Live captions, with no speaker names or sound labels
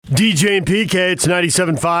DJ and PK, it's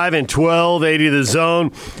 97.5 and 1280 The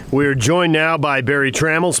Zone. We're joined now by Barry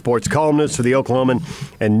Trammell, sports columnist for the Oklahoman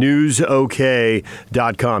and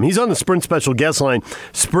NewsOK.com. He's on the Sprint special guest line.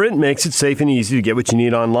 Sprint makes it safe and easy to get what you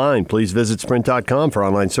need online. Please visit Sprint.com for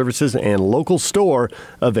online services and local store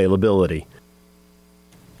availability.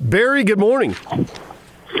 Barry, good morning.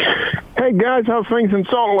 Hey, guys, how's things in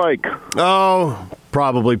Salt Lake? Oh,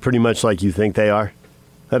 probably pretty much like you think they are.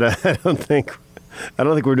 I don't think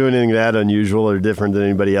we're doing anything that unusual or different than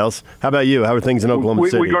anybody else. How about you? How are things in Oklahoma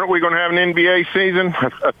City? We're going to have an NBA season,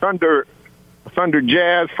 a Thunder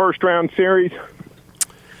Jazz first-round series?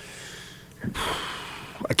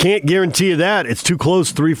 I can't guarantee you that. It's too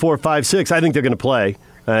close, 3, 4, 5, 6. I think they're going to play.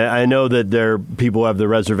 I know that people have their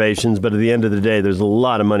reservations, but at the end of the day, there's a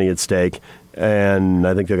lot of money at stake, and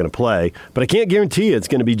I think they're going to play. But I can't guarantee you it's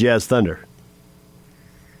going to be Jazz Thunder.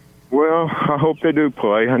 Well, I hope they do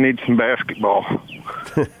play. I need some basketball.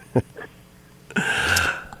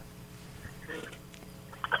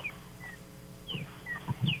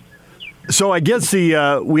 So I guess we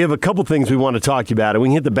have a couple things we want to talk to you about. And we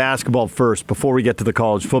can hit the basketball first before we get to the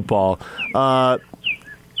college football.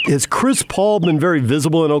 Has Chris Paul been very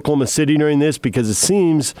visible in Oklahoma City during this? Because it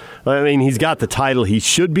seems, he's got the title. He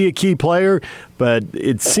should be a key player, but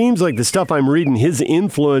it seems like the stuff I'm reading, his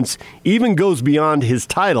influence even goes beyond his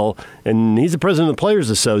title. And he's the president of the Players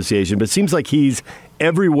Association, but it seems like he's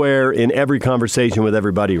everywhere in every conversation with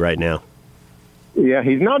everybody right now. Yeah,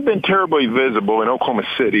 he's not been terribly visible in Oklahoma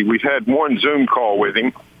City. We've had one Zoom call with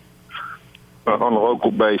him on a local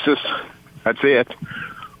basis. That's it.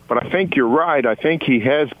 But I think you're right. I think he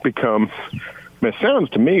has become, it sounds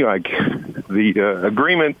to me like the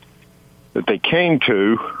agreement that they came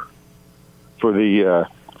to for the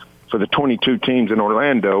 22 teams in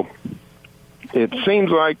Orlando, it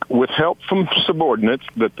seems like with help from subordinates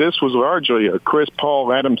that this was largely a Chris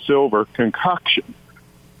Paul, Adam Silver concoction.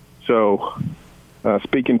 So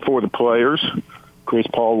speaking for the players, Chris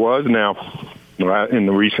Paul was. Now, in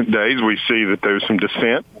the recent days, we see that there's some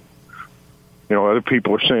dissent. Other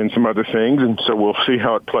people are saying some other things, and so we'll see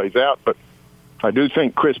how it plays out. But I do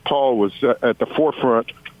think Chris Paul was at the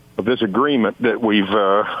forefront of this agreement that we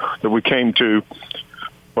came to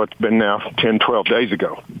what's been now 10, 12 days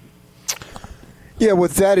ago. Yeah,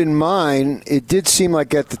 with that in mind, it did seem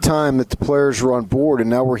like at the time that the players were on board, and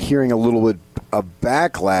now we're hearing a little bit of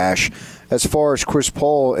backlash as far as Chris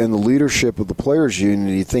Paul and the leadership of the players' union.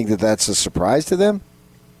 Do you think that that's a surprise to them?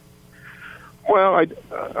 Well, I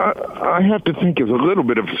have to think it's a little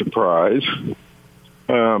bit of a surprise.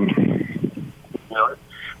 It's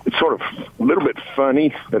sort of a little bit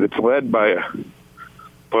funny that it's led by a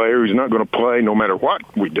player who's not going to play no matter what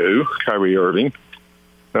we do, Kyrie Irving.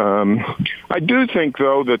 I do think,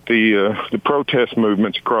 though, that the protest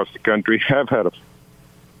movements across the country have had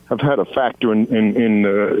a factor in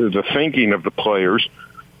the thinking of the players.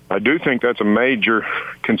 I do think that's a major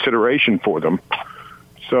consideration for them.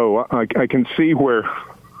 So I can see where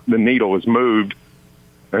the needle has moved,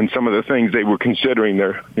 and some of the things they were considering,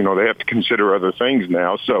 they have to consider other things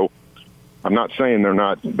now. So I'm not saying they're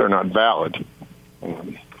not valid,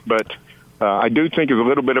 but I do think it's a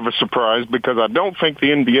little bit of a surprise because I don't think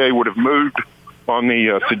the NBA would have moved on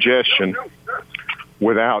the suggestion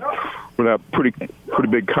without pretty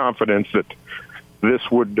big confidence that this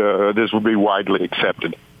would be widely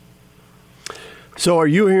accepted. So are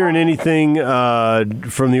you hearing anything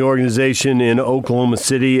from the organization in Oklahoma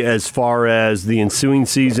City as far as the ensuing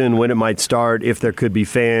season, when it might start, if there could be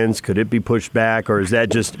fans, could it be pushed back, or is that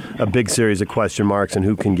just a big series of question marks and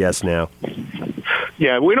who can guess now?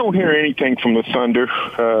 Yeah, we don't hear anything from the Thunder.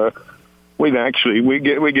 We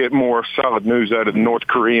get more solid news out of the North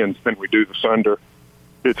Koreans than we do the Thunder.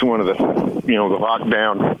 It's one of the the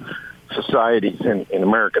lockdown societies in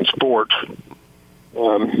American sports.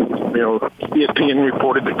 ESPN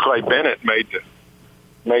reported that Clay Bennett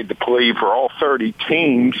made the plea for all 30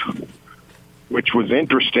 teams, which was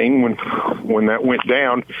interesting when that went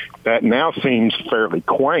down. That now seems fairly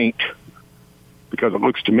quaint because it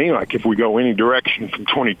looks to me like if we go any direction from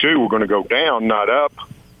 22, we're going to go down, not up.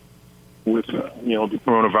 With the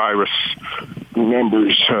coronavirus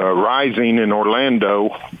numbers rising in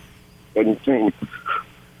Orlando, doesn't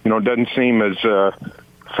seem as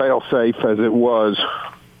fail-safe as it was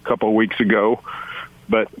a couple of weeks ago.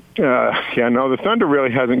 But, the Thunder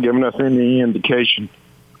really hasn't given us any indication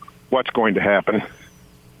what's going to happen.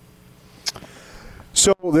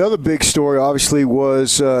 So the other big story, obviously,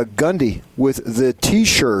 was Gundy with the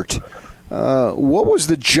T-shirt. What was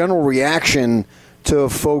the general reaction to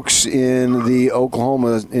folks in the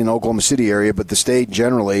Oklahoma City area, but the state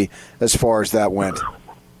generally, as far as that went?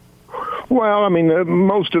 Well, I mean,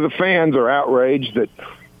 most of the fans are outraged that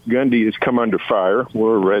Gundy has come under fire.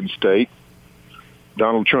 We're a red state.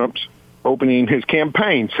 Donald Trump's opening his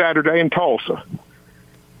campaign Saturday in Tulsa.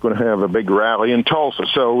 Going to have a big rally in Tulsa.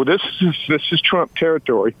 So this is Trump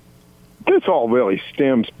territory. This all really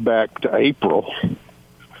stems back to April. You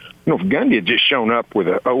know, if Gundy had just shown up with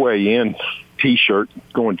an OAN T-shirt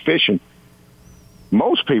going fishing,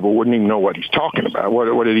 most people wouldn't even know what he's talking about,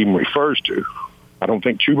 what it even refers to. I don't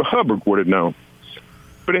think Chuba Hubbard would have known.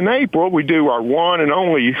 But in April, we do our one and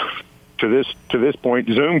only, to this point,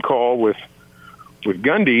 Zoom call with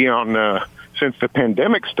Gundy on since the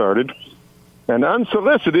pandemic started, and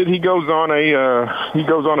unsolicited, he goes on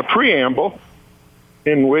a preamble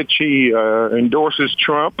in which he endorses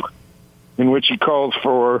Trump, in which he calls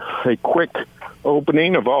for a quick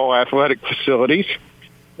opening of all athletic facilities,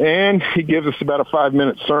 and he gives us about a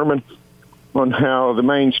 5-minute sermon on how the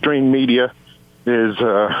mainstream media is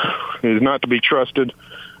not to be trusted,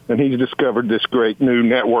 and he's discovered this great new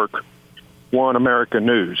network, One America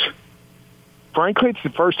News. Frankly, it's the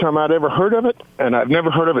first time I'd ever heard of it, and I've never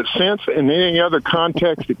heard of it since in any other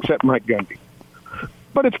context except Mike Gundy.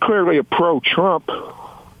 But it's clearly a pro-Trump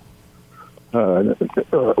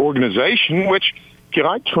organization, which, if you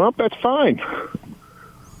like Trump, that's fine.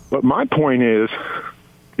 But my point is,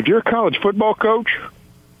 if you're a college football coach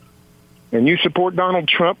and you support Donald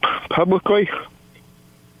Trump publicly,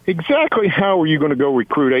 exactly how are you going to go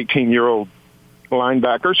recruit 18-year-old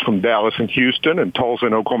linebackers from Dallas and Houston and Tulsa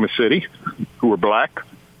and Oklahoma City who are black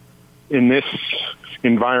in this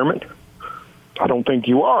environment? I don't think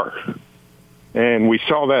you are. And we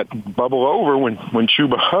saw that bubble over when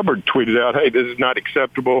Chuba Hubbard tweeted out, hey, this is not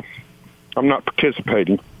acceptable. I'm not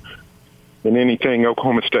participating in anything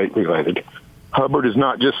Oklahoma State related. Hubbard is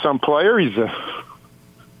not just some player. He's a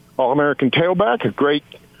All-American tailback, a great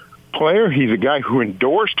player. He's a guy who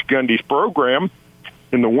endorsed Gundy's program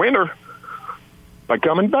in the winter by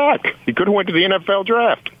coming back. He could have went to the NFL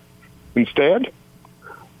draft. Instead,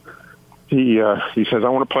 he says, I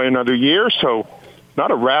want to play another year. So not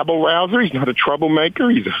a rabble-rouser. He's not a troublemaker.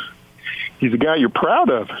 He's a guy you're proud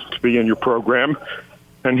of to be in your program.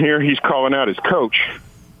 And here he's calling out his coach.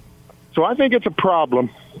 So I think it's a problem.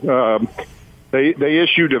 They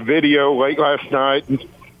issued a video late last night.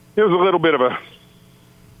 It was a little bit of a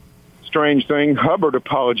strange thing. Hubbard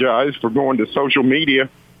apologized for going to social media.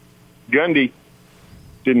 Gundy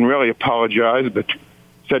didn't really apologize, but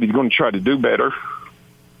said he's going to try to do better.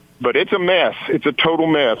 But it's a mess. It's a total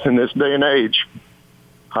mess in this day and age.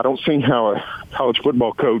 I don't see how a college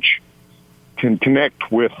football coach can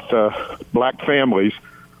connect with black families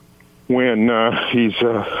when he's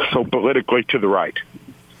so politically to the right.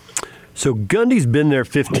 So Gundy's been there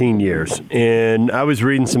 15 years, and I was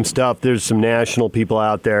reading some stuff. There's some national people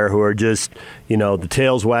out there who are just, the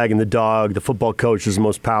tail's wagging the dog. The football coach is the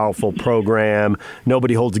most powerful program.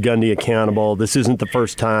 Nobody holds Gundy accountable. This isn't the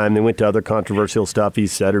first time. They went to other controversial stuff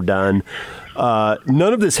he's said or done.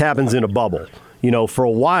 None of this happens in a bubble. For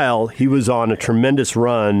a while, he was on a tremendous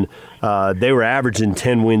run. They were averaging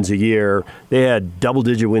 10 wins a year. They had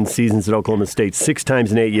double-digit win seasons at Oklahoma State 6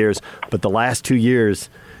 times in 8 years. But the last 2 years,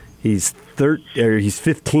 he's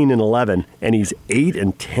 15-11, and he's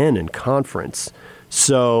 8-10 in conference.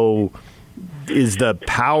 So is the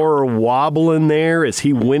power wobbling there? Is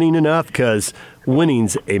he winning enough? Because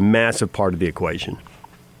winning's a massive part of the equation.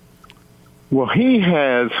 Well, he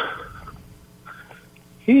has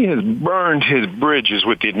burned his bridges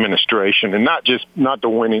with the administration, and not the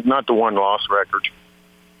one-loss record.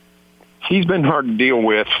 He's been hard to deal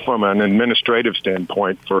with from an administrative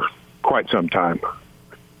standpoint for quite some time.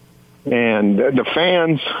 And the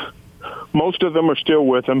fans, most of them are still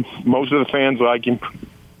with him. Most of the fans like him.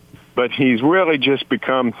 But he's really just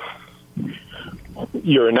become,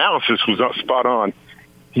 your analysis was spot on.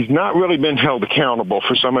 He's not really been held accountable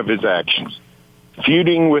for some of his actions.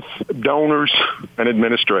 Feuding with donors and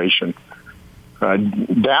administration.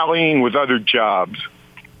 Dallying with other jobs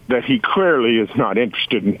that he clearly is not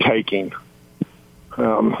interested in taking.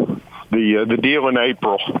 The deal in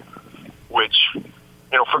April, which...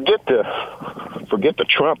 forget the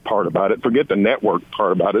Trump part about it. Forget the network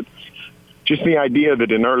part about it. Just the idea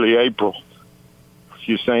that in early April,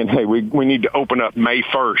 she's saying, hey, we need to open up May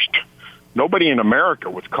 1st. Nobody in America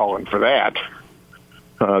was calling for that.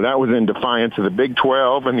 That was in defiance of the Big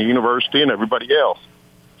 12 and the university and everybody else.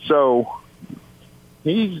 So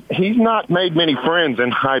he's not made many friends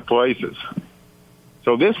in high places.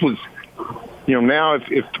 So this was, now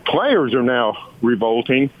if the players are now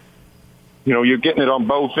revolting, you're getting it on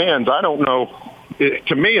both ends. I don't know.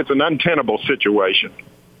 To me, it's an untenable situation.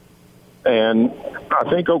 And I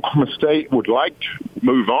think Oklahoma State would like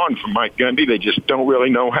move on from Mike Gundy. They just don't really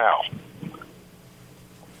know how.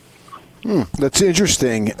 That's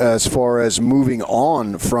interesting as far as moving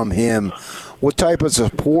on from him. What type of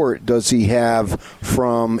support does he have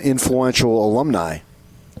from influential alumni?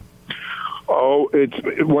 Oh, it's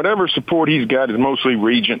whatever support he's got is mostly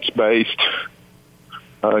Regents-based.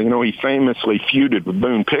 He famously feuded with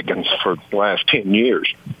Boone Pickens for the last 8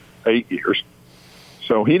 years.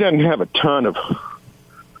 So he doesn't have a ton of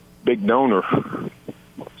big donor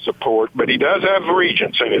support, but he does have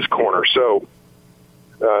Regents in his corner. So,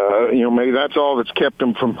 maybe that's all that's kept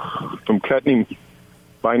him from cutting him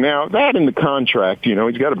by now. That and the contract, he's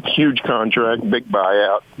got a huge contract, big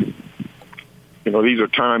buyout. These are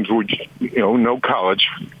times which, no college,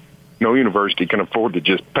 no university can afford to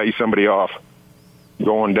just pay somebody off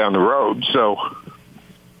going down the road. So,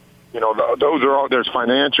 those are all, there's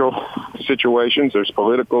financial situations, there's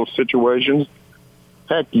political situations.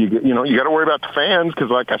 Heck, you got to worry about the fans because,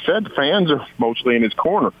 like I said, the fans are mostly in his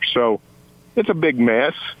corner. So it's a big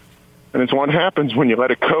mess, and it's what happens when you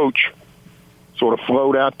let a coach sort of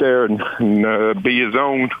float out there and be his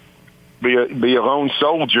own, be a lone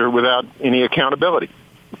soldier without any accountability.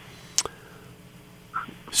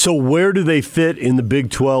 So where do they fit in the Big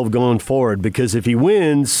 12 going forward? Because if he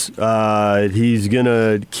wins, he's going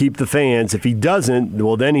to keep the fans. If he doesn't,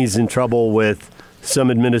 well, then he's in trouble with some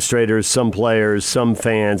administrators, some players, some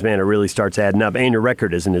fans. Man, it really starts adding up. And your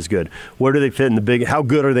record isn't as good. Where do they fit in the Big? How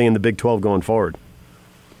good are they in the Big 12 going forward?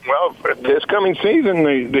 Well, this coming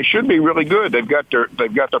season, they should be really good. They've got their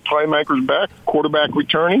playmakers back, quarterback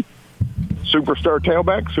returning, superstar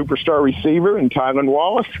tailback, superstar receiver, and Tylan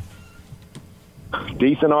Wallace.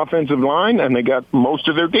 Decent offensive line, and they got most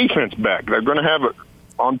of their defense back. They're going to have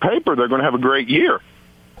on paper, they're going to have a great year.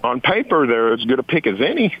 On paper, they're as good a pick as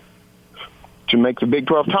any to make the Big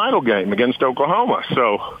 12 title game against Oklahoma.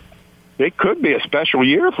 So it could be a special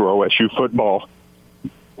year for OSU football.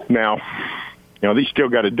 Now, they still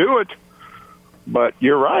got to do it, but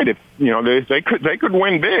you're right. If they could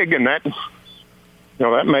win big, and that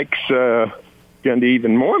that makes Gundy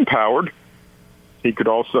even more empowered. He could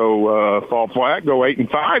also fall flat, go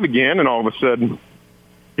 8-5 again, and all of a sudden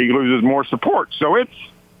he loses more support. So it's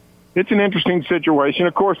an interesting situation.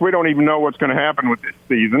 Of course, we don't even know what's going to happen with this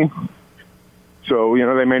season. So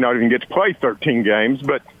they may not even get to play 13 games,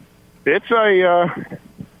 but it's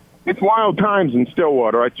wild times in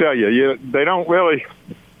Stillwater. I tell you, they don't really.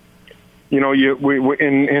 We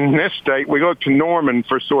in this state we look to Norman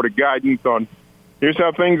for sort of guidance on. Here's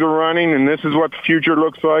how things are running, and this is what the future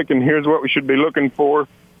looks like, and here's what we should be looking for.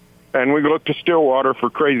 And we look to Stillwater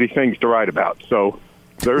for crazy things to write about. So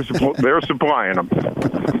they're supplying them.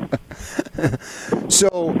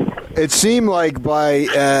 So it seemed like by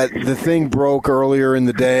the thing broke earlier in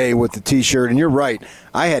the day with the T-shirt, and you're right,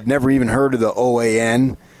 I had never even heard of the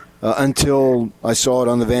OAN until I saw it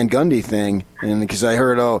on the Van Gundy thing, and because I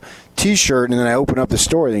heard T-shirt, and then I opened up the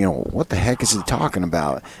story, and what the heck is he talking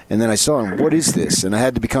about? And then I saw him, what is this? And I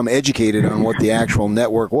had to become educated on what the actual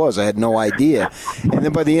network was. I had no idea. And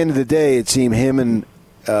then by the end of the day, it seemed him and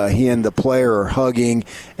he and the player are hugging,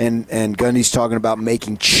 and Gundy's talking about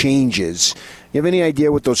making changes. You have any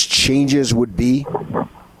idea what those changes would be?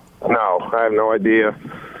 No, I have no idea.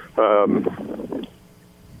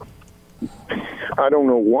 I don't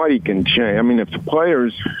know what he can change. I mean, if the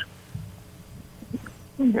players,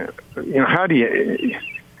 how do you,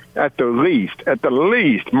 at the least,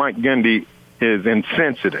 Mike Gundy is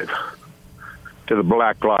insensitive to the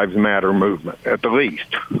Black Lives Matter movement, at the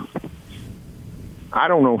least. I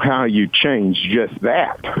don't know how you change just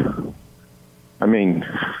that. I mean,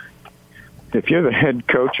 if you're the head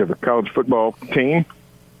coach of a college football team,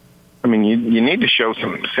 I mean, you need to show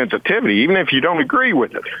some sensitivity, even if you don't agree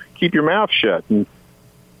with it. Keep your mouth shut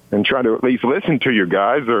and try to at least listen to your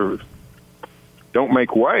guys, or don't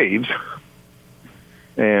make waves.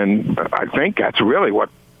 And I think that's really what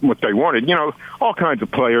they wanted. All kinds of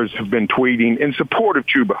players have been tweeting in support of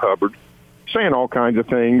Chuba Hubbard, saying all kinds of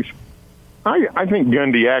things. I think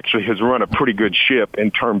Gundy actually has run a pretty good ship in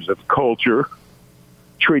terms of culture,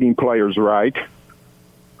 treating players right.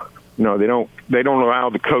 They don't allow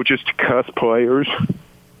the coaches to cuss players.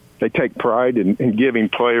 They take pride in giving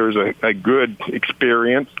players a good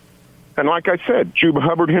experience. And like I said, Chuba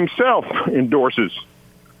Hubbard himself endorses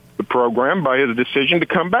the program by his decision to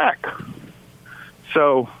come back.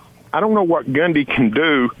 So I don't know what Gundy can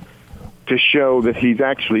do to show that he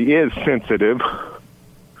actually is sensitive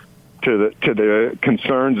to the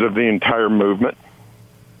concerns of the entire movement.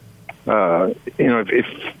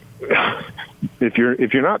 If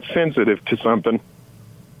you're not sensitive to something,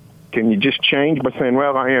 can you just change by saying,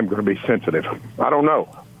 well, I am going to be sensitive? I don't know.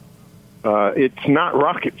 It's not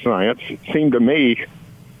rocket science. It seemed to me,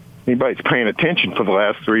 anybody that's paying attention for the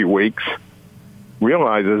last 3 weeks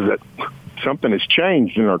realizes that something has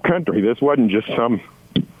changed in our country. This wasn't just some,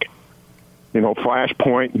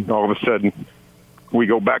 flashpoint, and all of a sudden we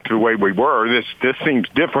go back to the way we were. This seems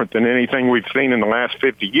different than anything we've seen in the last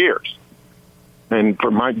 50 years. And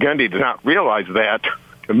for Mike Gundy to not realize that,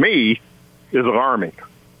 to me, is alarming.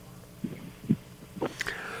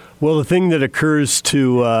 Well, the thing that occurs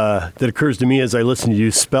to me as I listen to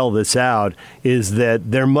you spell this out is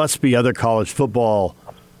that there must be other college football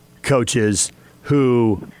coaches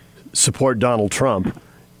who support Donald Trump,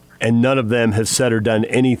 and none of them have said or done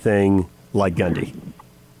anything like Gundy.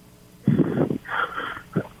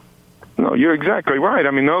 No, you're exactly right.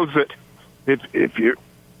 I mean, those that if you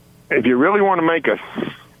really want to make a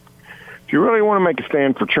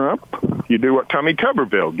stand for Trump, you do what Tommy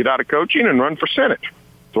Tuberville, get out of coaching and run for Senate.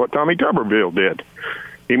 That's what Tommy Tuberville did.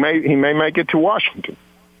 He may make it to Washington,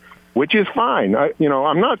 which is fine.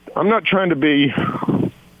 I'm not trying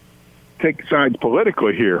to take sides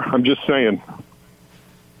politically here. I'm just saying,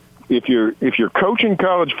 if you're coaching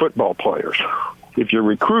college football players, if you're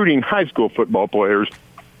recruiting high school football players,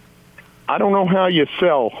 I don't know how you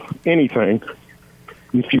sell anything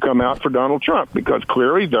if you come out for Donald Trump, because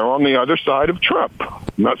clearly they're on the other side of Trump.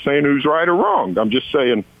 I'm not saying who's right or wrong. I'm just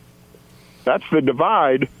saying that's the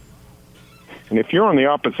divide. And if you're on the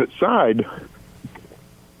opposite side,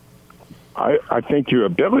 I think your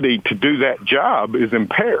ability to do that job is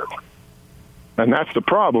impaired. And that's the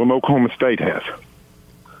problem Oklahoma State has.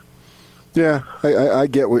 Yeah, I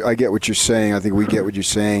get what you're saying. I think we get what you're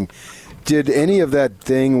saying. Did any of that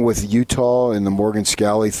thing with Utah and the Morgan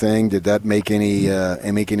Scalley thing, did that make any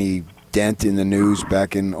dent in the news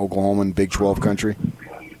back in Oklahoma and Big 12 country?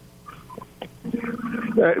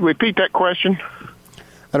 Repeat that question.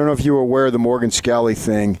 I don't know if you were aware of the Morgan Scalley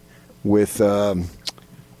thing with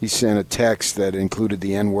he sent a text that included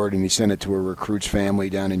the N-word, and he sent it to a recruit's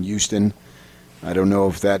family down in Houston. I don't know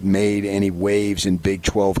if that made any waves in Big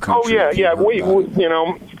 12 country. Oh, yeah. I've read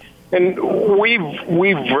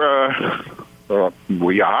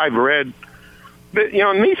that,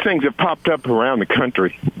 and these things have popped up around the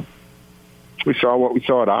country. We saw what we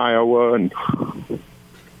saw at Iowa and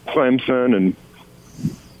Clemson and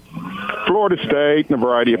Florida State and a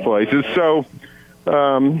variety of places. So,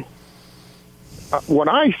 what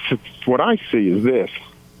I see is this.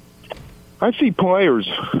 I see players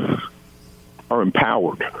are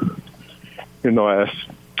empowered in the last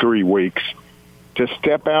 3 weeks to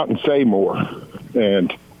step out and say more.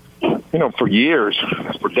 And, for years,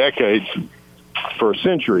 for decades, for a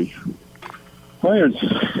century, players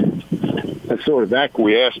have sort of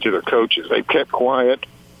acquiesced to their coaches. They've kept quiet.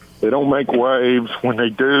 They don't make waves. When they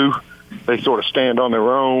do, they sort of stand on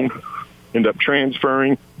their own, end up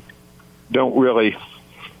transferring, don't really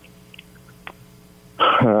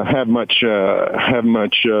have much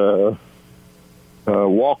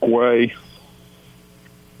walkway.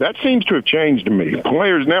 That seems to have changed to me.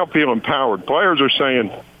 Players now feel empowered. Players are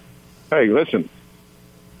saying, hey, listen,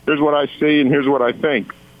 here's what I see and here's what I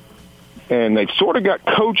think. And they've sort of got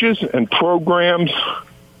coaches and programs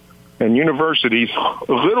and universities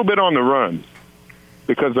a little bit on the run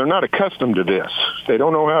because they're not accustomed to this. They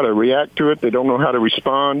don't know how to react to it. They don't know how to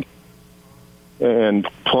respond. And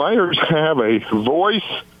players have a voice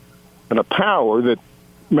and a power that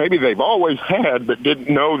maybe they've always had but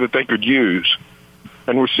didn't know that they could use.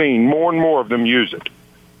 And we're seeing more and more of them use it.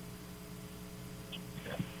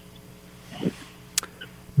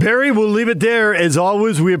 Barry, we'll leave it there. As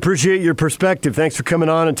always, we appreciate your perspective. Thanks for coming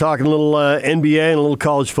on and talking a little NBA and a little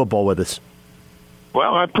college football with us.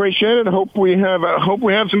 Well, I appreciate it. I hope we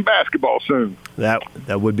have some basketball soon. That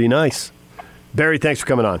would be nice. Barry, thanks for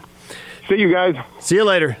coming on. See you guys. See you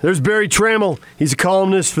later. There's Barry Trammell. He's a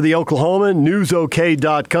columnist for the Oklahoma,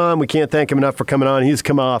 newsok.com. We can't thank him enough for coming on. He's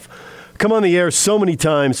come on the air so many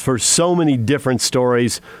times for so many different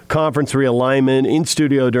stories, conference realignment, in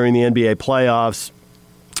studio during the NBA playoffs,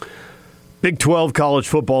 Big 12 college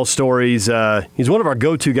football stories. He's one of our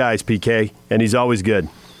go-to guys, PK, and he's always good.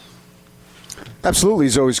 Absolutely,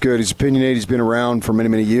 he's always good. He's opinionated. He's been around for many,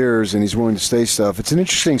 many years, and he's willing to say stuff. It's an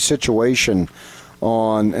interesting situation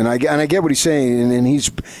and I get what he's saying, and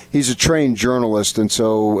he's a trained journalist, and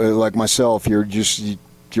so like myself, you're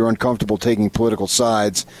uncomfortable taking political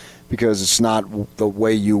sides because it's not the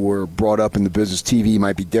way you were brought up in the business. TV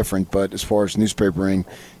might be different, but as far as newspapering,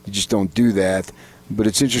 you just don't do that. But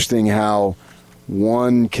it's interesting how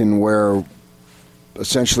one can wear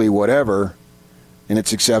essentially whatever, and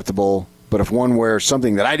it's acceptable. But if one wears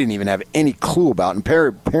something that I didn't even have any clue about, and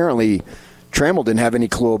apparently Trammell didn't have any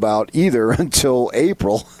clue about either until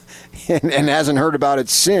April, and hasn't heard about it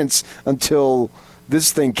since until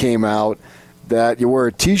this thing came out, that you wear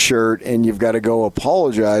a T-shirt and you've got to go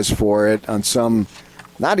apologize for it on some,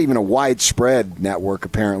 not even a widespread network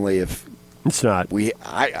apparently. If it's not,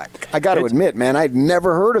 I got to admit, man, I'd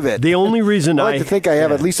never heard of it. The only reason I like to think I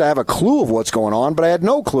have, at least I have a clue of what's going on, but I had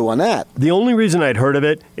no clue on that. The only reason I'd heard of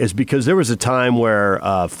it is because there was a time where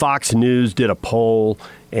Fox News did a poll,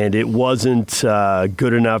 and it wasn't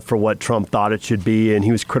good enough for what Trump thought it should be, and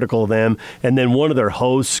he was critical of them. And then one of their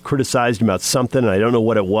hosts criticized him about something, and I don't know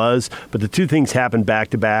what it was, but the two things happened back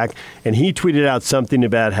to back, and he tweeted out something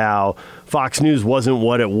about how Fox News wasn't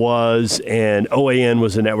what it was, and OAN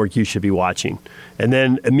was a network you should be watching. And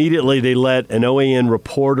then immediately they let an OAN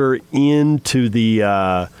reporter into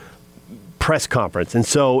the press conference. And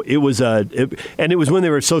so it was and it was when they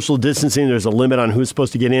were social distancing. There's a limit on who's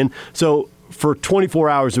supposed to get in. So for 24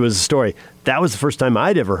 hours, it was a story. That was the first time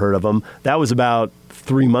I'd ever heard of them. That was about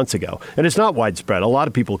 3 months ago. And it's not widespread. A lot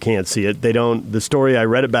of people can't see it. They don't. The story I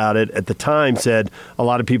read about it at the time said a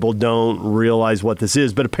lot of people don't realize what this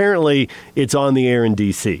is. But apparently it's on the air in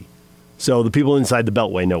D.C. So the people inside the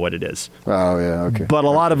Beltway know what it is. Oh, yeah, okay. But a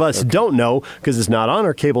lot of us don't know because it's not on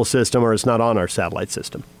our cable system or it's not on our satellite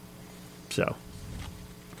system. So,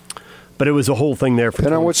 but it was a whole thing there. For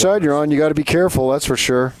depending on which side you're on, you got to be careful. That's for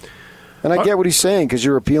sure. And I get what he's saying because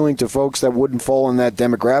you're appealing to folks that wouldn't fall in that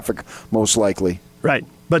demographic, most likely. Right.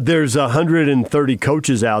 But there's 130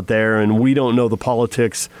 coaches out there, and we don't know the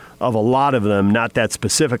politics of a lot of them, not that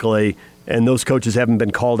specifically, and those coaches haven't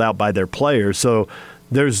been called out by their players. So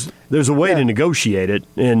there's a way to negotiate it.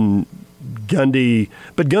 And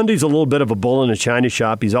Gundy's a little bit of a bull in a china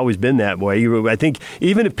shop. He's always been that way. I think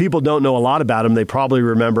even if people don't know a lot about him, they probably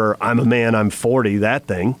remember, I'm a man, I'm 40, that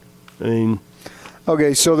thing. I mean...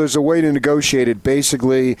 Okay, so there's a way to negotiate it.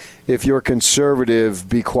 Basically, if you're conservative,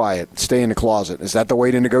 be quiet. Stay in the closet. Is that the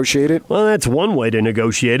way to negotiate it? Well, that's one way to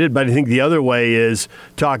negotiate it, but I think the other way is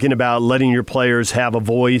talking about letting your players have a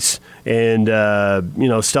voice and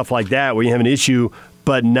stuff like that where you have an issue,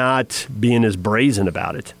 but not being as brazen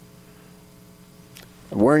about it.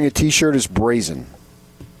 Wearing a T-shirt is brazen.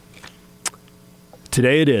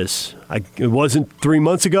 Today it is. It wasn't 3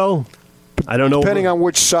 months ago. I don't know. Depending on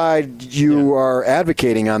which side you are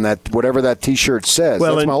advocating on that, whatever that T-shirt says.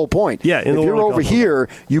 Well, that's my whole point. Yeah, if you're over here,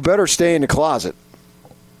 you better stay in the closet.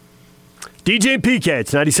 DJ and PK,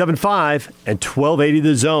 it's 97.5 and 1280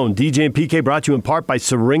 The Zone. DJ and PK brought to you in part by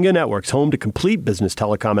Syringa Networks, home to complete business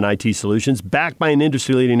telecom and IT solutions, backed by an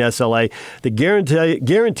industry-leading SLA that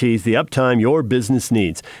guarantees the uptime your business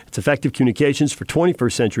needs. It's effective communications for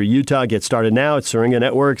 21st century Utah. Get started now at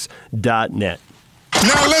syringanetworks.net.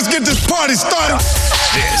 Now let's get this party started.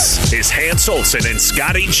 This is Hans Olsen and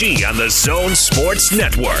Scotty G on the Zone Sports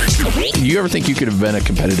Network. Do you ever think you could have been a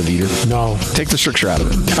competitive eater? No. Take the stricture out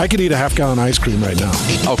of it. I could eat a half-gallon ice cream right now.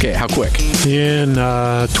 Okay, how quick? In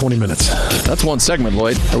 20 minutes. That's one segment,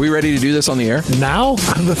 Lloyd. Are we ready to do this on the air? Now?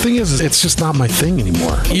 The thing is, it's just not my thing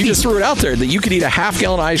anymore. You just threw it out there that you could eat a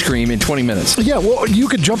half-gallon ice cream in 20 minutes. Yeah, well, you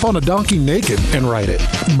could jump on a donkey naked and ride it.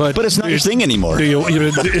 But it's not your thing anymore.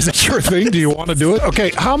 Is it your thing? Do you want to do it?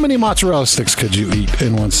 Okay, how many mozzarella sticks could you eat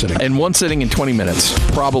in one sitting? In one sitting in 20 minutes.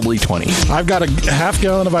 Probably 20. I've got a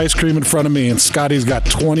half-gallon of ice cream in front of me, and Scotty's got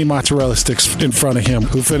 20 mozzarella sticks in front of him.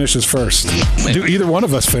 Who finishes first? Do either one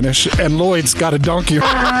of us finish? And Lloyd's got a donkey.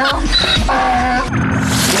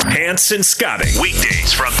 Hans and Scotty,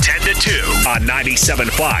 weekdays from 10 to 2 on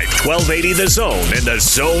 97.5, 1280 The Zone and the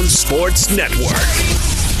Zone Sports Network.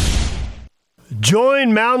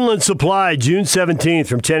 Join Mountainland Supply June 17th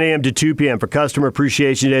from 10 a.m. to 2 p.m. for Customer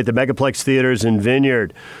Appreciation Day at the Megaplex Theaters in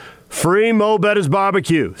Vineyard. Free Mo Betta's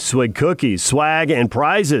Barbecue, swig cookies, swag, and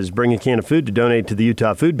prizes. Bring a can of food to donate to the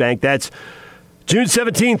Utah Food Bank. That's June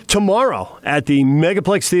 17th, tomorrow, at the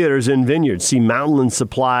Megaplex Theaters in Vineyard. See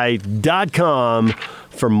mountainlandsupply.com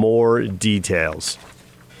for more details.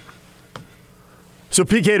 So,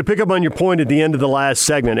 PK, to pick up on your point at the end of the last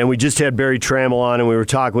segment, and we just had Barry Trammell on, and we were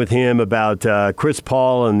talking with him about Chris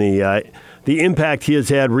Paul and the impact he has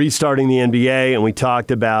had restarting the NBA, and we talked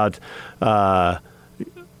about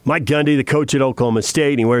Mike Gundy, the coach at Oklahoma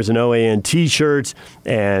State, and he wears an OAN T-shirt,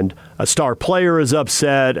 and a star player is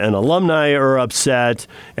upset, and alumni are upset,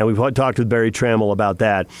 and we've talked with Barry Trammell about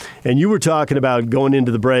that. And you were talking about going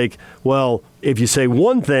into the break, well, if you say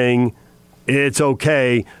one thing, it's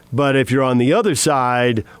okay, but if you're on the other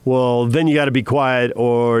side, well, then you got to be quiet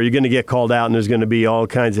or you're going to get called out and there's going to be all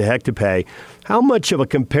kinds of heck to pay. How much of a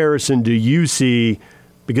comparison do you see,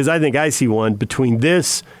 because I think I see one, between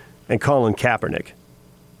this and Colin Kaepernick?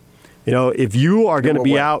 You know, if you are going to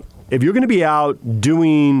be out, if you're going to be out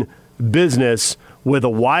doing business with a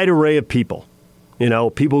wide array of people. You know,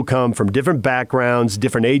 people who come from different backgrounds,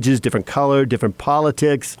 different ages, different color, different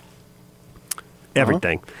politics,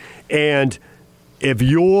 everything. And if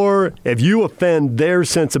you offend their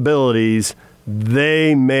sensibilities,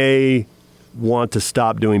 they may want to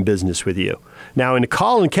stop doing business with you. Now, in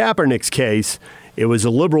Colin Kaepernick's case, it was a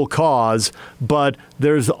liberal cause, but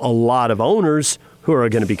there's a lot of owners who are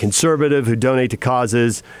going to be conservative, who donate to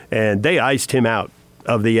causes, and they iced him out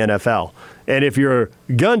of the NFL. And if you're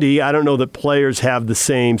Gundy, I don't know that players have the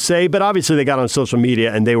same say, but obviously they got on social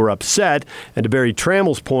media and they were upset. And to Barry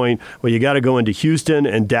Trammell's point, well, you got to go into Houston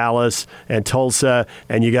and Dallas and Tulsa,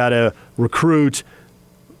 and you got to recruit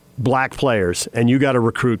black players, and you got to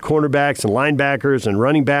recruit cornerbacks and linebackers and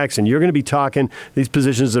running backs, and you're going to be talking these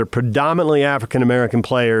positions that are predominantly African-American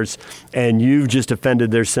players, and you've just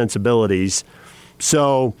offended their sensibilities.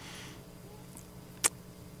 So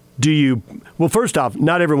well, first off,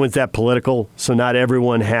 not everyone's that political, so not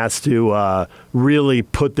everyone has to really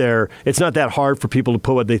put it's not that hard for people to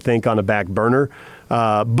put what they think on a back burner.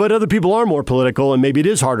 But other people are more political, and maybe it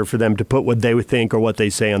is harder for them to put what they think or what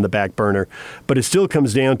they say on the back burner. But it still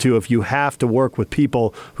comes down to, if you have to work with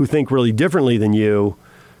people who think really differently than you,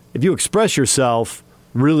 if you express yourself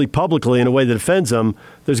really publicly in a way that offends them,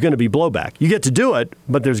 there's going to be blowback. You get to do it,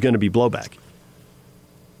 but there's going to be blowback.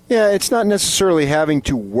 Yeah, it's not necessarily having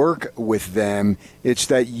to work with them. It's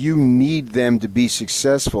that you need them to be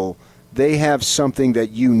successful. They have something that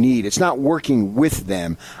you need. It's not working with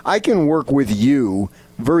them. I can work with you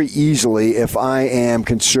very easily if I am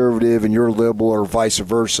conservative and you're liberal, or vice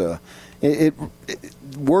versa.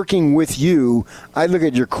 Working with you, I look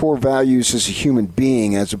at your core values as a human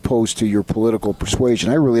being as opposed to your political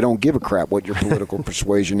persuasion. I really don't give a crap what your political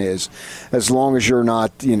persuasion is, as long as you're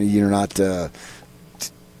not, you're not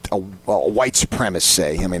a white supremacist,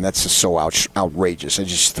 say. I mean, that's just so outrageous. I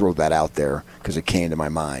just throw that out there because it came to my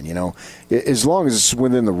mind. As long as it's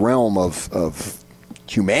within the realm of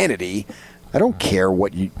humanity, I don't care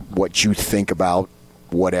what you think about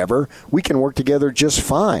whatever. We can work together just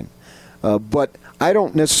fine. But I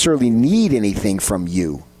don't necessarily need anything from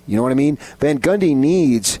you. You know what I mean? Van Gundy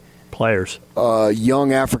needs players,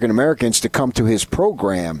 young African Americans to come to his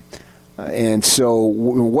program. And so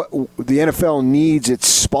what the NFL needs its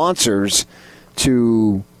sponsors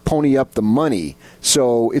to pony up the money.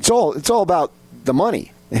 So it's all about the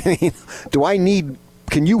money.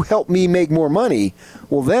 Can you help me make more money?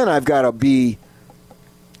 Well, then I've got to be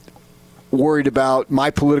worried about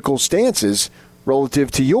my political stances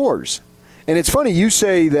relative to yours. And it's funny, you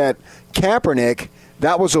say that Kaepernick,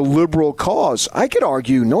 that was a liberal cause. I could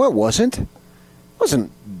argue, no, it wasn't. It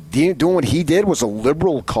wasn't. Doing what he did was a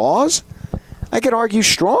liberal cause? I could argue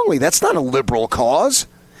strongly that's not a liberal cause.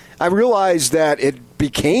 I realize that it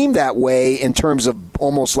became that way in terms of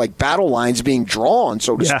almost like battle lines being drawn,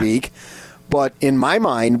 so to speak. But in my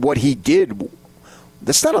mind, what he did,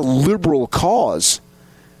 that's not a liberal cause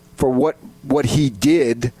for what he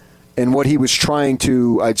did and what he was trying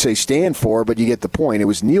to, I'd say, stand for, but you get the point. It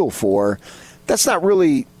was kneel for. That's not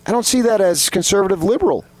really, I don't see that as conservative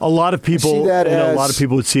liberal. A lot of people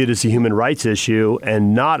would see it as a human rights issue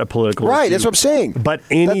and not a political issue. Right, that's what I'm saying. But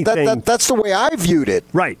anything... That's the way I viewed it.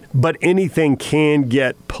 Right, but anything can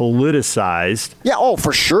get politicized. Yeah,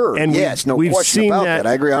 for sure. And yes, no question about that.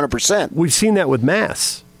 I agree 100%. We've seen that with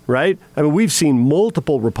masks, right? I mean, we've seen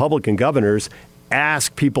multiple Republican governors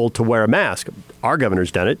ask people to wear a mask. Our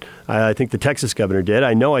governor's done it. I think the Texas governor did.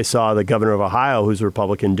 I know I saw the governor of Ohio, who's a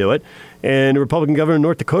Republican, do it. And the Republican governor of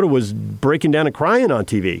North Dakota was breaking down and crying on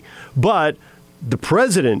TV. But the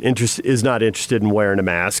president is not interested in wearing a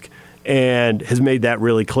mask and has made that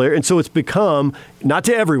really clear. And so it's become, not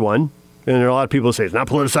to everyone, and there are a lot of people who say, it's not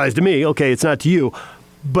politicized to me. Okay, it's not to you.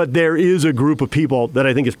 But there is a group of people that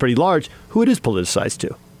I think is pretty large who it is politicized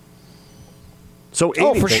to. So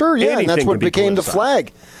for sure, yeah, and that's what became the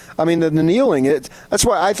flag. I mean, the kneeling. That's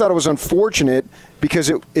why I thought it was unfortunate,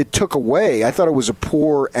 because it took away. I thought it was a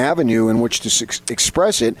poor avenue in which to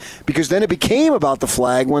express it, because then it became about the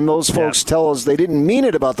flag when those folks tell us they didn't mean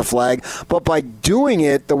it about the flag. But by doing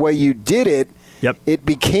it the way you did it, it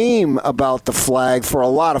became about the flag for a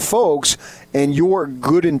lot of folks, and your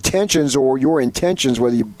good intentions, or your intentions,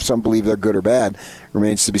 whether some believe they're good or bad,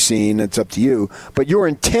 remains to be seen. It's up to you. But your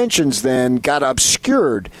intentions then got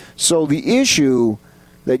obscured. So the issue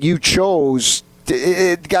that you chose,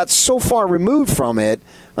 it got so far removed from it.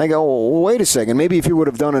 I go, well, wait a second. Maybe if you would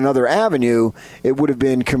have done another avenue, it would have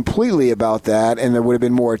been completely about that, and there would have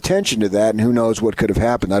been more attention to that, and who knows what could have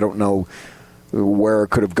happened. I don't know where it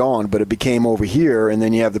could have gone, but it became over here, and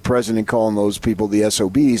then you have the president calling those people the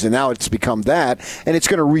SOBs, and now it's become that, and it's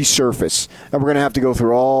going to resurface. And we're going to have to go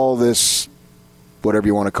through all this, whatever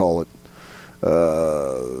you want to call it,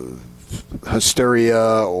 hysteria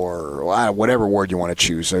or whatever word you want to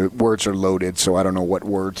choose. Words are loaded, so I don't know what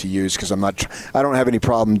word to use because I don't have any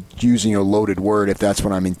problem using a loaded word if that's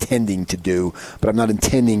what I'm intending to do, but I'm not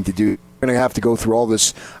intending to do. We're going to have to go through all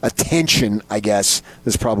this attention, I guess,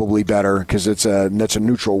 is probably better because that's a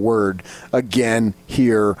neutral word, again,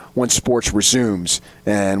 here when sports resumes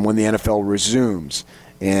and when the NFL resumes.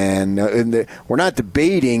 And we're not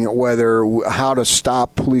debating how to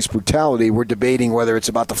stop police brutality. We're debating whether it's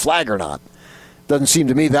about the flag or not. Doesn't seem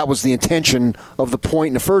to me that was the intention of the point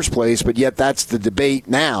in the first place, but yet that's the debate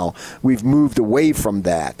now. We've moved away from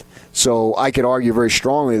that. So I could argue very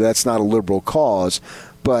strongly that's not a liberal cause,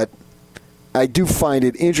 but I do find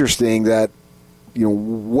it interesting that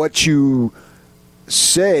what you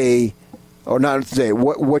say, or not say,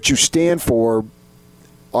 what you stand for.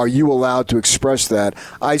 Are you allowed to express that?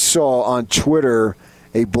 I saw on Twitter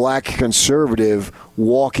a black conservative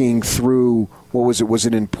walking through, was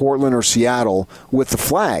it in Portland or Seattle, with the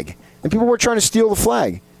flag. And people were trying to steal the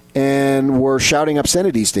flag and were shouting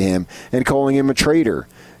obscenities to him and calling him a traitor.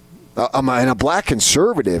 And a black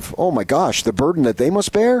conservative, oh my gosh, the burden that they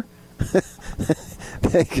must bear?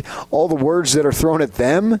 All the words that are thrown at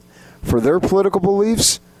them for their political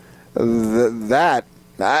beliefs,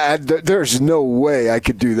 there's no way I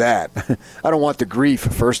could do that. I don't want the grief,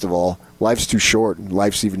 first of all. Life's too short.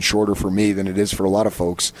 Life's even shorter for me than it is for a lot of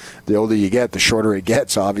folks. The older you get, the shorter it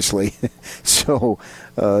gets, obviously. So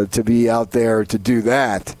to be out there to do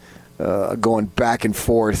that, going back and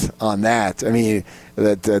forth on that. I mean,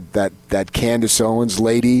 that Candace Owens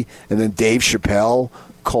lady, and then Dave Chappelle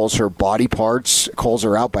calls her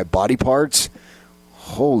out by body parts.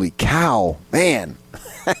 Holy cow, man.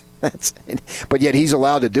 But yet he's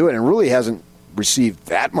allowed to do it and really hasn't received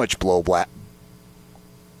that much blowback.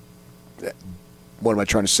 What am I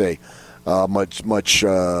trying to say? Much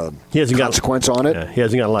he hasn't consequence on it. Yeah, he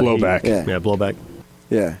hasn't got a lot blowback. of blowback.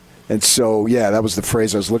 Yeah. And so, that was the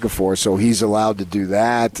phrase I was looking for. So he's allowed to do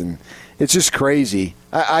that, and it's just crazy.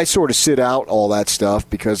 I sort of sit out all that stuff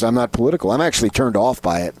because I'm not political. I'm actually turned off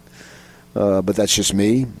by it, but that's just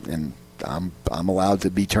me, and I'm allowed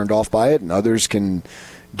to be turned off by it, and others can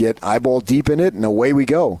get eyeball deep in it, and away we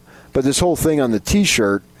go. But this whole thing on the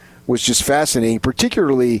T-shirt was just fascinating,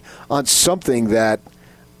 particularly on something that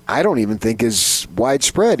I don't even think is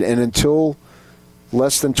widespread. And until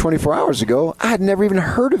less than 24 hours ago, I had never even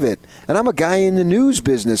heard of it. And I'm a guy in the news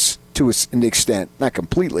business to an extent, not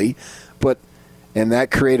completely, and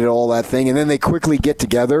that created all that thing. And then they quickly get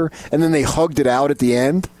together, and then they hugged it out at the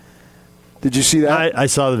end. Did you see that? I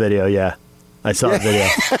saw the video, yeah. I saw the video.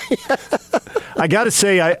 I got to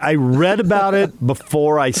say, I read about it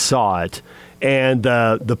before I saw it. And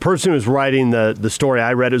the person who was writing the story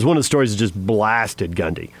I read, it was one of the stories that just blasted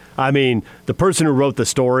Gundy. I mean, the person who wrote the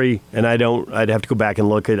story, and I'd have to go back and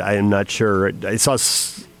look at it. I am not sure. I saw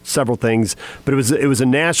several things, but it was a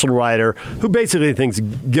national writer who basically thinks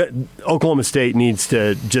Oklahoma State needs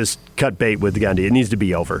to just cut bait with Gundy. It needs to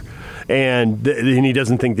be over. And he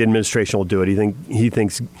doesn't think the administration will do it. He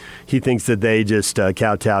thinks that they just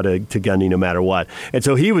kowtow to Gundy no matter what. And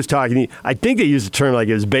so he was talking. I think they used the term like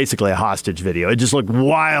it was basically a hostage video. It just looked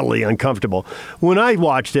wildly uncomfortable. When I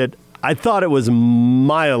watched it, I thought it was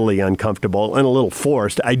mildly uncomfortable and a little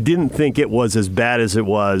forced. I didn't think it was as bad as it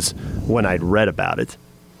was when I'd read about it.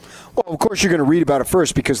 Well, of course, you're going to read about it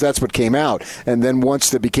first because that's what came out. And then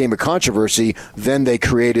once it became a controversy, then they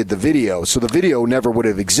created the video. So the video never would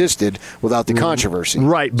have existed without the controversy.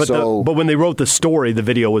 Right, but but when they wrote the story, the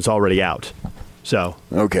video was already out. So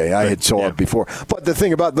okay, I had saw it before. But the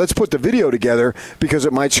thing about, let's put the video together because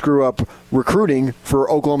it might screw up recruiting for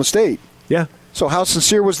Oklahoma State. Yeah. So how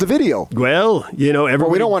sincere was the video? Well, everybody...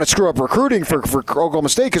 we don't want to screw up recruiting for Oklahoma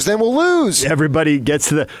State because then we'll lose. Everybody gets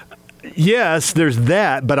to the... Yes, there's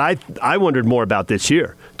that, but I wondered more about this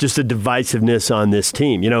year. Just the divisiveness on this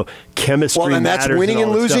team. Chemistry. Well, and that's winning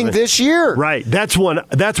and losing this year. Right. That's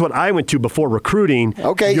what I went to before recruiting.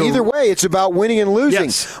 Okay, either way, it's about winning and losing.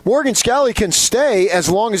 Yes. Morgan Scalley can stay as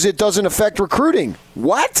long as it doesn't affect recruiting.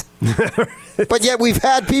 What? But yet we've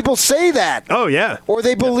had people say that. Oh, yeah. Or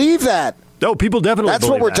they believe that. Oh, people definitely That's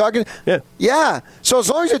what we're talking. Yeah. So as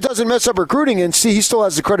long as it doesn't mess up recruiting, and see, he still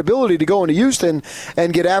has the credibility to go into Houston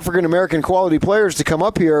and get African-American quality players to come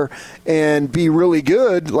up here and be really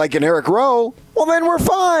good, like an Eric Rowe, well, then we're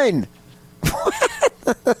fine.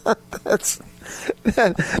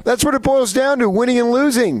 That's what it boils down to, winning and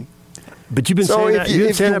losing. But you've been saying that.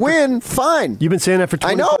 If you win, fine. You've been saying that for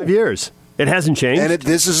 25 years. It hasn't changed. And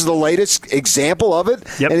this is the latest example of it,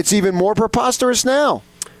 and it's even more preposterous now.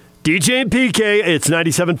 DJ and PK, it's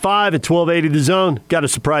 97.5 at 1280 The Zone. Got a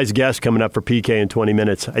surprise guest coming up for PK in 20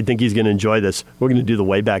 minutes. I think he's going to enjoy this. We're going to do the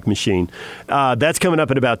Wayback Machine. That's coming up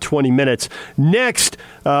in about 20 minutes. Next,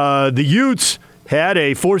 the Utes had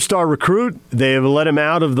a 4-star recruit. They have let him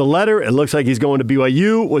out of the letter. It looks like he's going to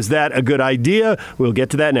BYU. Was that a good idea? We'll get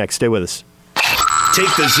to that next. Stay with us.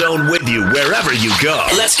 Take the Zone with you wherever you go.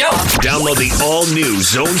 Let's go. Download the all-new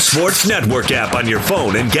Zone Sports Network app on your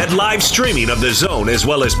phone and get live streaming of the Zone as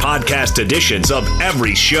well as podcast editions of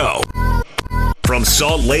every show. From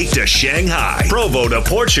Salt Lake to Shanghai, Provo to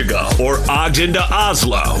Portugal, or Ogden to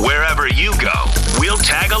Oslo, wherever you go, we'll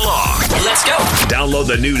tag along. Let's go. Download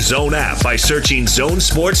the new Zone app by searching Zone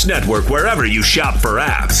Sports Network wherever you shop for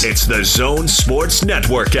apps. It's the Zone Sports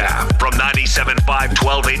Network app from 97.5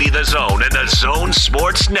 1280 The Zone and the Zone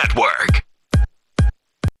Sports Network.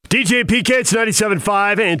 DJ PK, it's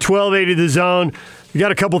 97.5 and 1280 The Zone. We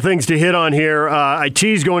got a couple things to hit on here. I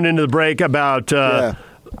teased going into the break about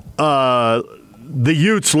the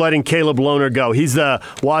Utes letting Caleb Lohner go. He's the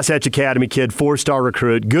Wasatch Academy kid, 4-star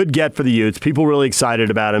recruit. Good get for the Utes. People really excited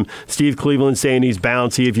about him. Steve Cleveland saying he's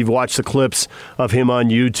bouncy. If you've watched the clips of him on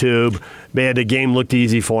YouTube, man, the game looked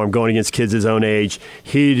easy for him going against kids his own age.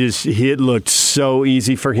 It looked so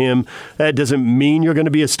easy for him. That doesn't mean you're going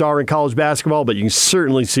to be a star in college basketball, but you can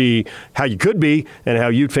certainly see how you could be and how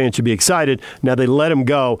Ute fans should be excited. Now they let him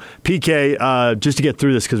go. PK, just to get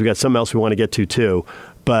through this because we got something else we want to get to too,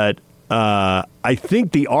 but I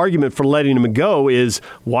think the argument for letting him go is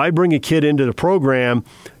why bring a kid into the program?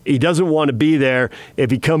 He doesn't want to be there.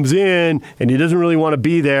 If he comes in and he doesn't really want to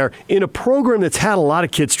be there, in a program that's had a lot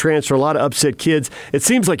of kids transfer, a lot of upset kids, it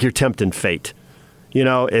seems like you're tempting fate. You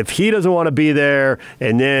know, if he doesn't want to be there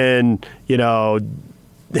and then, you know,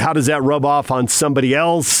 how does that rub off on somebody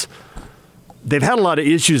else? They've had a lot of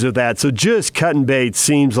issues with that, so just cutting bait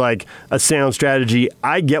seems like a sound strategy.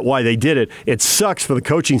 I get why they did it. It sucks for the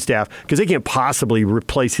coaching staff because they can't possibly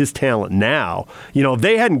replace his talent now. You know, if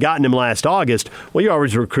they hadn't gotten him last August, well, you're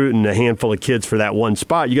always recruiting a handful of kids for that one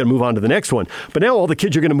spot. You got to move on to the next one. But now all the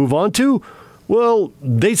kids you're going to move on to, well,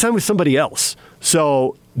 they signed with somebody else.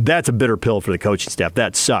 So that's a bitter pill for the coaching staff.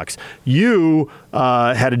 That sucks. You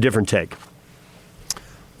had a different take.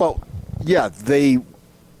 Well, yeah,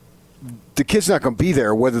 the kid's not going to be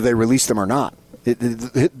there whether they release them or not.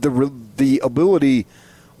 The ability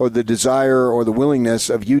or the desire or the willingness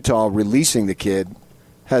of Utah releasing the kid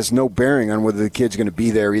has no bearing on whether the kid's going to be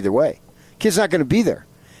there either way. Kid's not going to be there.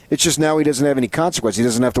 It's just now he doesn't have any consequence. He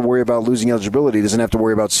doesn't have to worry about losing eligibility. He doesn't have to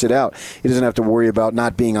worry about sit out. He doesn't have to worry about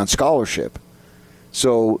not being on scholarship.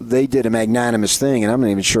 So they did a magnanimous thing, and I'm not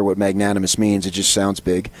even sure what magnanimous means. It just sounds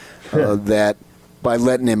big. That by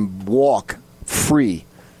letting him walk free.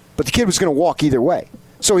 But the kid was going to walk either way.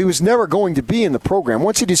 So he was never going to be in the program.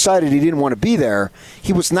 Once he decided he didn't want to be there,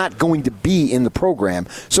 he was not going to be in the program.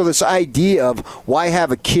 So this idea of why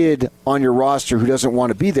have a kid on your roster who doesn't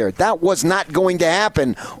want to be there, that was not going to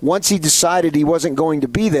happen. Once he decided he wasn't going to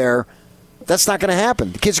be there, that's not going to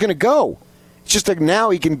happen. The kid's going to go. It's just that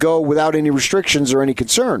now he can go without any restrictions or any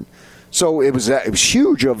concern. So it was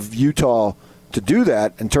huge of Utah to do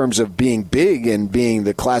that in terms of being big and being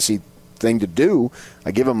the classy thing to do.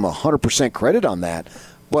 I give him 100% credit on that.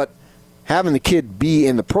 But having the kid be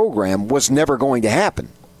in the program was never going to happen.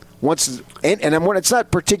 It's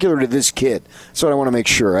not particular to this kid. So I want to make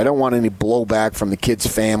sure. I don't want any blowback from the kid's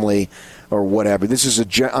family or whatever. This is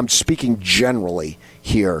I'm speaking generally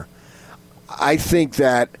here. I think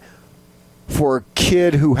that for a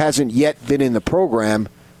kid who hasn't yet been in the program,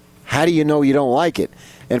 how do you know you don't like it?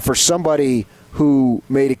 And for somebody who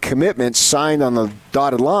made a commitment, signed on the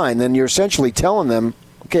dotted line, then you're essentially telling them,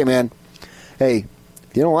 okay, man, hey,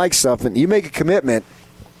 if you don't like something, you make a commitment,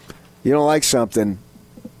 you don't like something,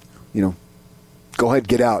 go ahead,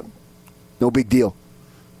 get out. No big deal.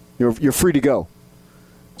 You're free to go.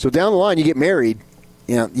 So down the line, you get married,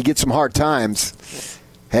 you get some hard times.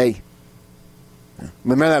 Hey,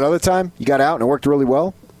 remember that other time you got out and it worked really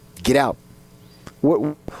well? Get out.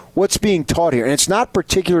 What's being taught here? And it's not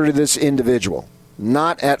particular to this individual.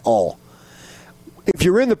 Not at all. If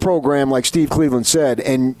you're in the program, like Steve Cleveland said,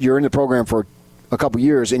 and you're in the program for a couple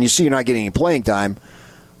years and you see you're not getting any playing time,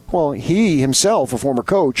 well, he himself, a former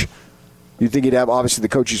coach, you think he'd have, obviously, the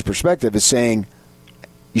coach's perspective is saying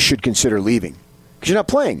you should consider leaving because you're not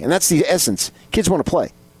playing. And that's the essence. Kids want to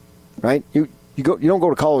play, right? You don't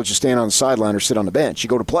go to college to stand on the sideline or sit on the bench. You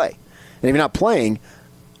go to play. And if you're not playing,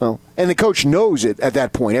 well, and the coach knows it at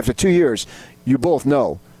that point. After 2 years, you both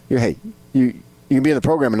know, you can be in the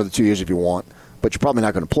program another 2 years if you want, but you're probably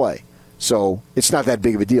not going to play. So it's not that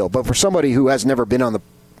big of a deal. But for somebody who has never been on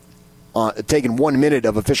the taken 1 minute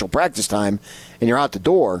of official practice time and you're out the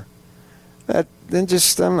door,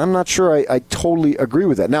 I'm not sure I totally agree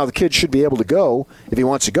with that. Now, the kid should be able to go if he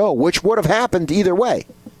wants to go, which would have happened either way.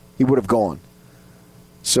 He would have gone.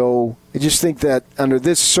 So I just think that under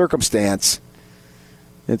this circumstance,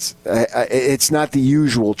 it's not the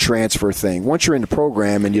usual transfer thing. Once you're in the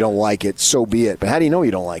program and you don't like it, so be it. But how do you know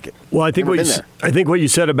you don't like it? Well, I think what you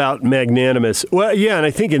said about Magnanimous. Well, yeah, and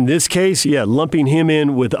I think in this case, lumping him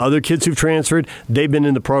in with other kids who've transferred, they've been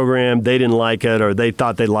in the program, they didn't like it, or they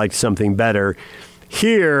thought they liked something better.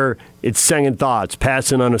 Here, it's second thoughts,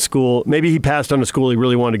 passing on a school. Maybe he passed on a school he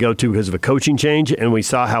really wanted to go to because of a coaching change, and we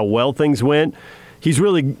saw how well things went.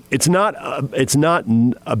 It's not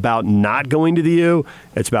about not going to the U.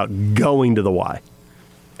 It's about going to the Y.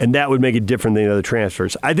 And that would make it different than the other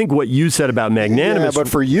transfers. I think what you said about Magnanimous. Yeah, but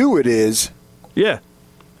for you it is. Yeah.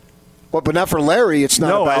 Well, but not for Larry. It's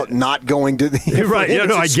not not going to the U. Right.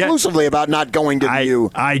 It's exclusively about not going to the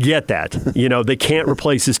U. I get that. They can't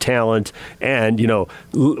replace his talent. And,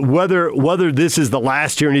 whether this is the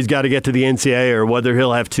last year and he's got to get to the NCAA or whether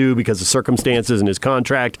he'll have two because of circumstances in his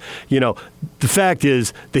contract, the fact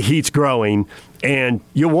is the heat's growing. And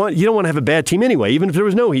you don't want to have a bad team anyway. Even if there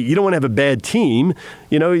was no heat, you don't want to have a bad team.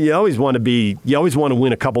 You always want to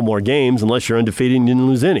win a couple more games unless you're undefeated and you didn't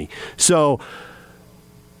lose any. So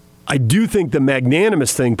I do think the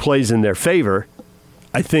Magnanimous thing plays in their favor.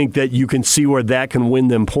 I think that you can see where that can win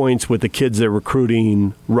them points with the kids they're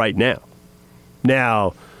recruiting right now.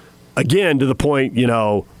 Now, again, to the point,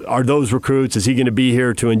 are those recruits, is he going to be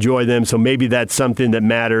here to enjoy them? So maybe that's something that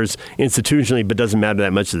matters institutionally but doesn't matter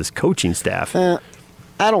that much to this coaching staff. I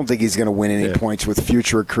don't think he's going to win any points with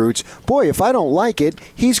future recruits. Boy, if I don't like it,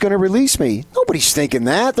 he's going to release me. Nobody's thinking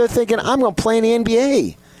that. They're thinking, I'm going to play in the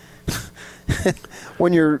NBA.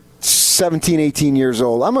 When you're 17, 18 years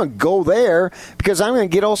old, I'm going to go there because I'm going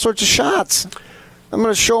to get all sorts of shots. I'm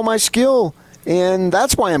going to show my skill. And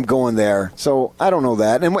that's why I'm going there. So I don't know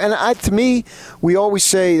that. And to me, we always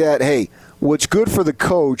say that, hey, what's good for the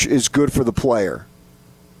coach is good for the player.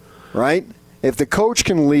 Right? If the coach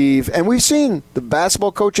can leave, and we've seen the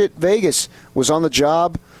basketball coach at Vegas was on the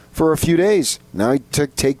job for a few days. Now he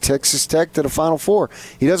take Texas Tech to the Final Four.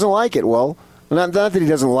 He doesn't like it. Well, not that he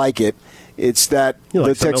doesn't like it. It's that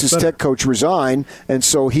the Texas Tech coach resigned, and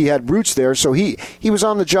so he had roots there. So he was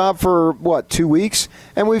on the job for, 2 weeks?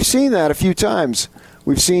 And we've seen that a few times.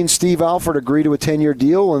 We've seen Steve Alford agree to a 10-year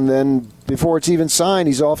deal, and then before it's even signed,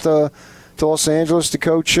 he's off to Los Angeles to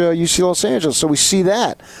coach UC Los Angeles. So we see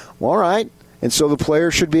that. Well, all right. And so the player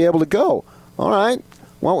should be able to go. All right.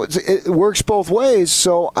 Well, it works both ways,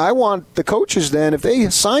 so I want the coaches then, if they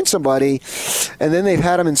sign somebody and then they've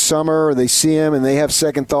had him in summer or they see him and they have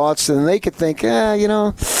second thoughts, then they could think,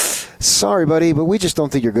 sorry, buddy, but we just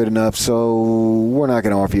don't think you're good enough, so we're not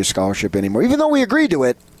going to offer you a scholarship anymore. Even though we agreed to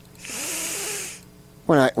it,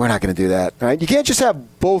 we're not going to do that. Right? You can't just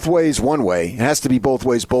have both ways one way. It has to be both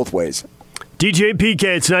ways both ways. DJ and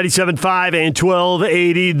PK, it's 97.5 and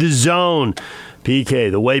 1280 The Zone. PK,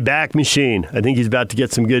 the way back machine. I think he's about to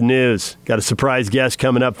get some good news. Got a surprise guest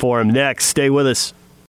coming up for him next. Stay with us.